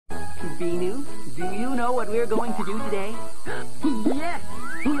BINOO, do you know what we're going to do today? Yes!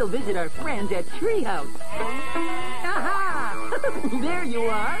 We'll visit our friends at Treehouse. Aha! There you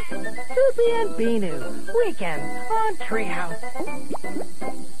are! TOOPY and BINOO, weekend on Treehouse.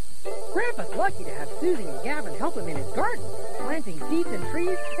 Grandpa's lucky to have Susie and Gavin help him in his garden, planting seeds and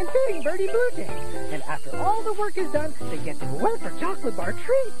trees and feeding Birdie Blue Jay. And after all the work is done, they get to go out for chocolate bar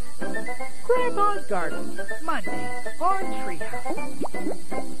treats. Grandpa's Garden, Monday on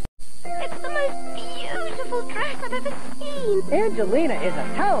Treehouse. It's the most beautiful dress I've ever seen. Angelina is a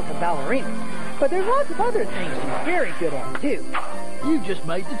talented ballerina, but there's lots of other things she's very good at, too. You just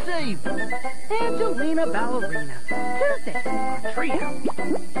made the save. Angelina Ballerina, Tuesday on Treehouse.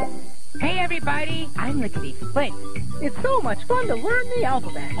 Hey everybody, I'm Lickety Split. It's so much fun to learn the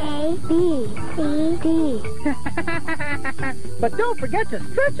alphabet. A, B, C, D. But don't forget to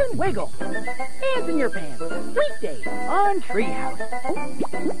stretch and wiggle. Hands in your pants. Weekdays on Treehouse.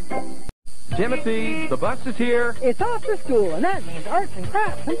 Timothy, the bus is here. It's off to school, and that means arts and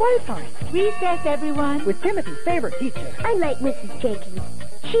crafts and playtime. Recess, everyone. With Timothy's favorite teacher. I like Mrs. Jenkins.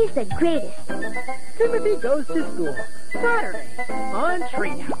 She's the greatest. Timothy goes to school. Saturday on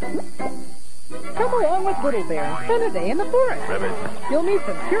Treehouse. Come along with Little Bear and spend a day in the forest. Rabbit. You'll meet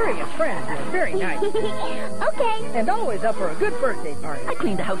some curious friends who are very nice. Okay. And always up for a good birthday party. I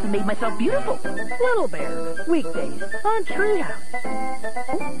cleaned the house and made myself beautiful. Little Bear, weekdays on Treehouse.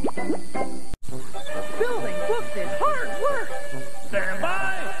 Building books is hard work. Stand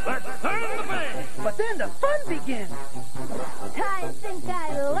by. Let's turn the page. But then the fun begins. I think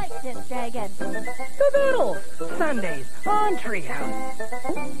I like this dragon. The BITTLES, Sundays on Treehouse.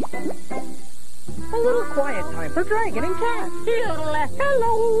 A little quiet time for Dragon and Cat.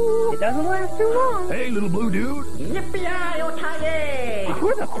 Hello. It doesn't last too long. Hey, little blue dude. Yippee-yi-yo-ki-yay.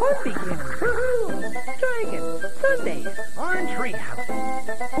 Before the fun begins. Dragon, Sundays on Treehouse.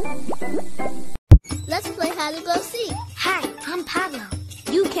 Let's play hide and go seek. Hi, I'm Pablo.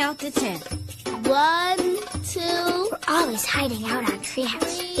 You count to 10. 1, 2. We're always hiding out on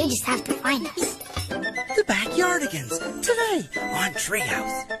Treehouse. You just have to find us. The Backyardigans, today on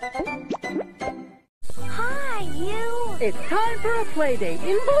Treehouse. Hi, you. It's time for a play date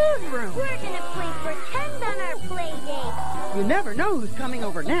in Blue's room. We're gonna play pretend on our play date. You never know who's coming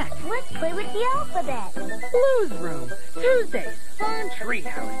over next. Let's play with the alphabet. Blue's room, Tuesdays on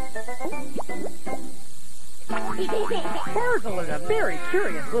Treehouse. FARZZLE is a very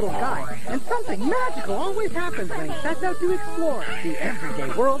curious little guy, and something magical always happens when he sets out to explore the everyday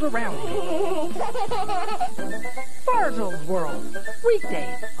world around him. FARZZLE'S World,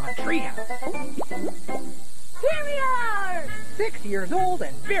 weekdays on Treehouse. Here we are! 6 years old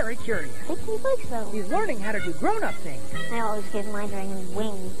and very curious. I think like so. He's learning how to do grown-up things I always give my dragon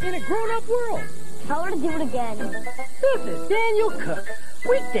wings. in a grown-up world. Tell her to do it again. This is Daniel Cook,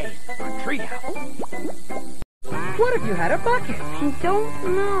 weekdays on Treehouse. What if you had a bucket? I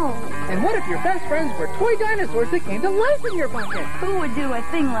don't know. And what if your best friends were toy dinosaurs that came to life in your bucket? Who would do a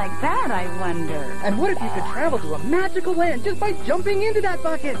thing like that, I wonder? And what if you could travel to a magical land just by jumping into that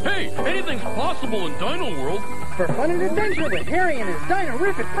bucket? Hey, anything's possible in Dino World. For fun and adventure with Harry and his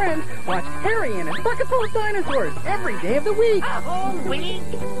dino-rific friends, watch Harry and his Bucket Full of Dinosaurs every day of the week. A whole week?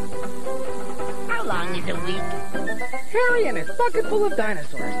 How long is a week? Harry and his Bucket Full of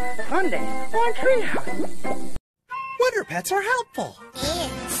Dinosaurs, Sundays on Treehouse. Wonder Pets are helpful.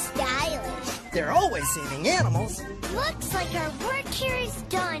 And stylish. They're always saving animals. Looks like our work here is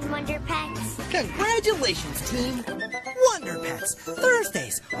done, Wonder Pets. Congratulations, team. Wonder Pets,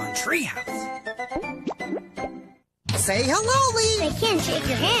 Thursdays on Treehouse. Say hello, Lee. They can't shake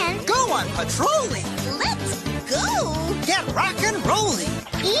your hand. Go on patrolling. Let's go. Get rock and rolling.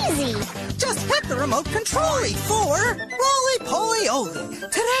 Easy. Just hit the remote control-y for Rolie Polie Olie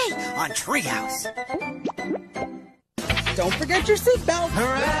today on Treehouse. Don't forget your seatbelt.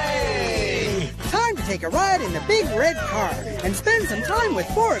 Hooray! Time to take a ride in the big red car and spend some time with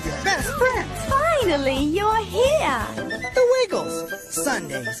 4 of your best friends. Finally, you're here. The Wiggles,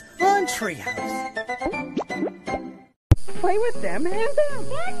 Sundays on Treehouse. Play with them and them.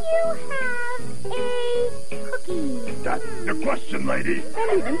 Can you have a cookie? That's the question, lady.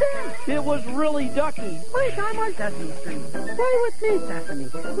 And even them. It was really ducky. Playtime on Sesame Street. Play with me, Sesame.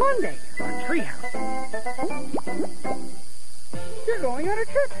 Monday on Treehouse. You're going on a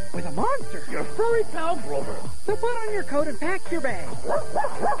trip with a monster. Your furry pal Grover. So put on your coat and pack your bag.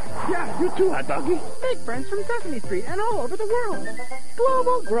 Yeah, you too, hot doggy. Make friends from Sesame Street and all over the world.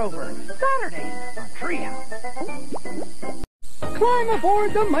 Global Grover, Saturdays on Treehouse. Climb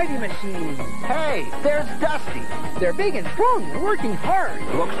aboard the Mighty Machine. Hey, there's Dusty. They're big and strong and working hard.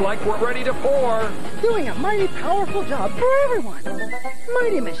 Looks like we're ready to pour. Doing a mighty powerful job for everyone.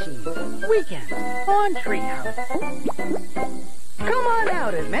 Mighty Machine, weekend on Treehouse. Come on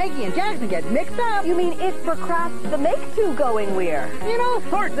out as Maggie and Jackson get mixed up. You mean it's for crafts that make two going where? In all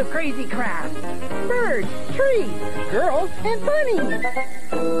sorts of crazy crafts. Birds, trees, girls, and bunnies.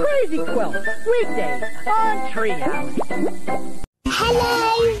 Crazy Quilt, weekdays on Treehouse.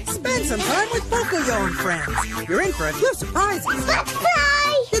 Hello. Spend some time with POCOYO and friends. You're in for a few surprises.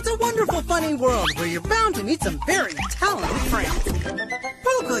 Surprise! It's a wonderful, funny world where you're bound to meet some very talented friends.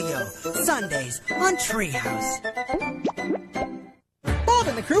 POCOYO, Sundays on Treehouse. Bob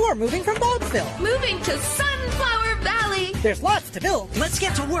and the crew are moving from Bobsville. Moving to Sunflower Valley. There's lots to build. Let's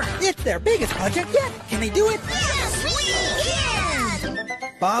get to work. It's their biggest project yet. Can they do it? Yes, we can!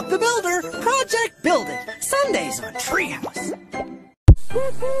 Bob the Builder, Project Build It. Sundays on Treehouse.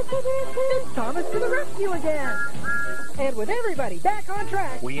 It's Thomas to the rescue again. And with everybody back on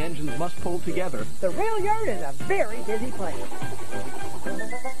track, We engines must pull together. the rail yard is a very busy place.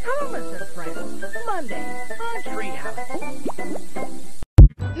 Thomas and Friends, Mondays on Treehouse.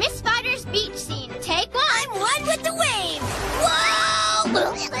 Miss Spider's beach scene. Take one. I'm one with the wave.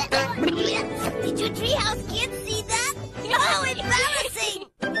 Whoa! Did you Treehouse kids see that? Oh, embarrassing!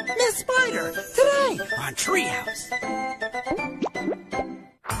 Miss Spider, today on Treehouse.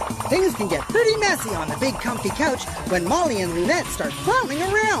 Things can get pretty messy on the big comfy couch when Molly and Lunette start clowning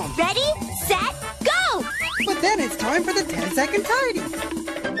around. Ready, set, go! But then it's time for the 10-second tidy.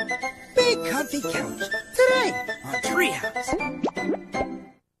 Big comfy couch, today on Treehouse.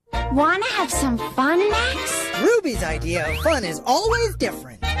 Wanna have some fun, Max? Ruby's idea of fun is always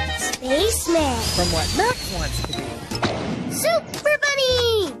different Spaceman. from what Max wants to be. Super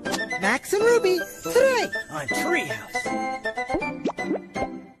Bunny. Max and Ruby, today on Treehouse.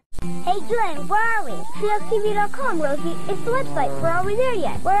 Hey Glenn, where are we? TreehouseTV.com, Rosie. It's the website for Are We There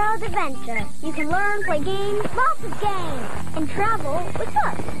Yet? We're all adventure. You can learn, play games, lots of games, and travel with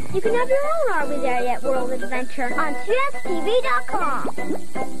us. You can have your own Are We There Yet world adventure on TreehouseTV.com.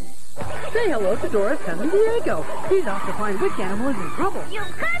 Say hello to Dora's cousin Diego. He's off to find which animal is in trouble.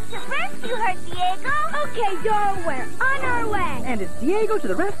 You've got to rescue her, Diego. Okay, Dora, we're on our way. And it's Diego to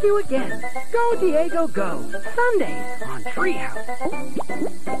the rescue again. Go, Diego, go. Sundays on Treehouse.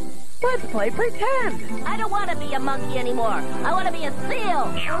 Let's play pretend. I don't want to be a monkey anymore. I want to be a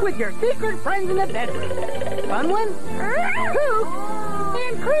seal. With your secret friends in the bedroom. Funlin, Coop,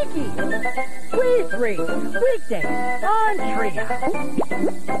 and Creaky. We three, weekdays on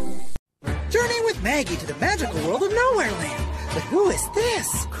Treehouse. Journey with Maggie to the magical world of Nowhereland. But who is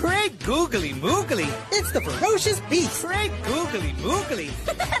this? Great googly moogly. It's the Ferocious Beast. Great googly moogly.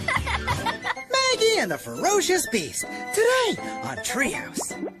 Maggie and the Ferocious Beast. Today on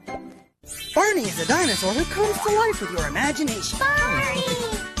Treehouse. Barney is a dinosaur who comes to life with your imagination. Barney!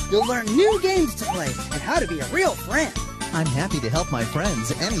 You'll learn new games to play and how to be a real friend. I'm happy to help my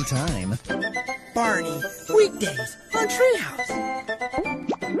friends anytime. Barney, weekdays on Treehouse.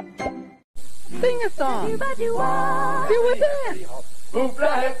 Sing a song. Do a dance.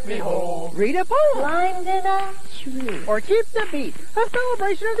 Read a poem. Climbed in a tree. Or keep the beat. A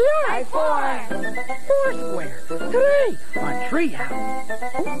celebration of the arts. Foursquare. Today on Treehouse.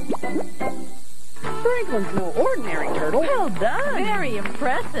 Franklin's no ordinary turtle. Well done. Very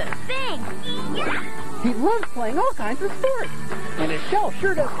impressive. Thanks. He loves playing all kinds of sports. And his shell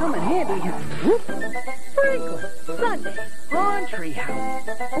sure does come in handy. Whoop. Franklin, Sunday on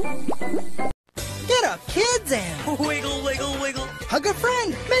Treehouse. Get up, kids, and Wiggle, wiggle, wiggle. hug a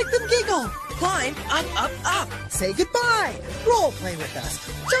friend. Make them giggle. Climb up, up, up. Say goodbye. Role play with us.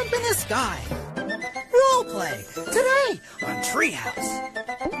 Jump in the sky. Role play today on Treehouse.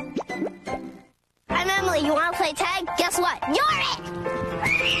 I'm Emily. You want to play tag? Guess what? You're it!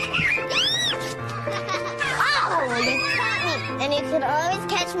 Oh, you caught me. And you can always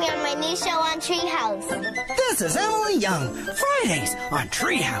catch me on my new show on Treehouse. This is Emily Young. Fridays on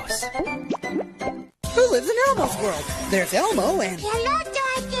Treehouse. Who lives in Elmo's world? There's Elmo and... Hello,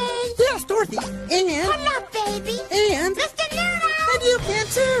 Dorothy. Yes, Dorothy. And... Hello, baby. And... Mr. Noodle. And you can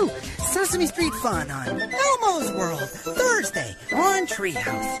too. Sesame Street fun on Elmo's World. Thursday on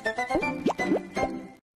Treehouse.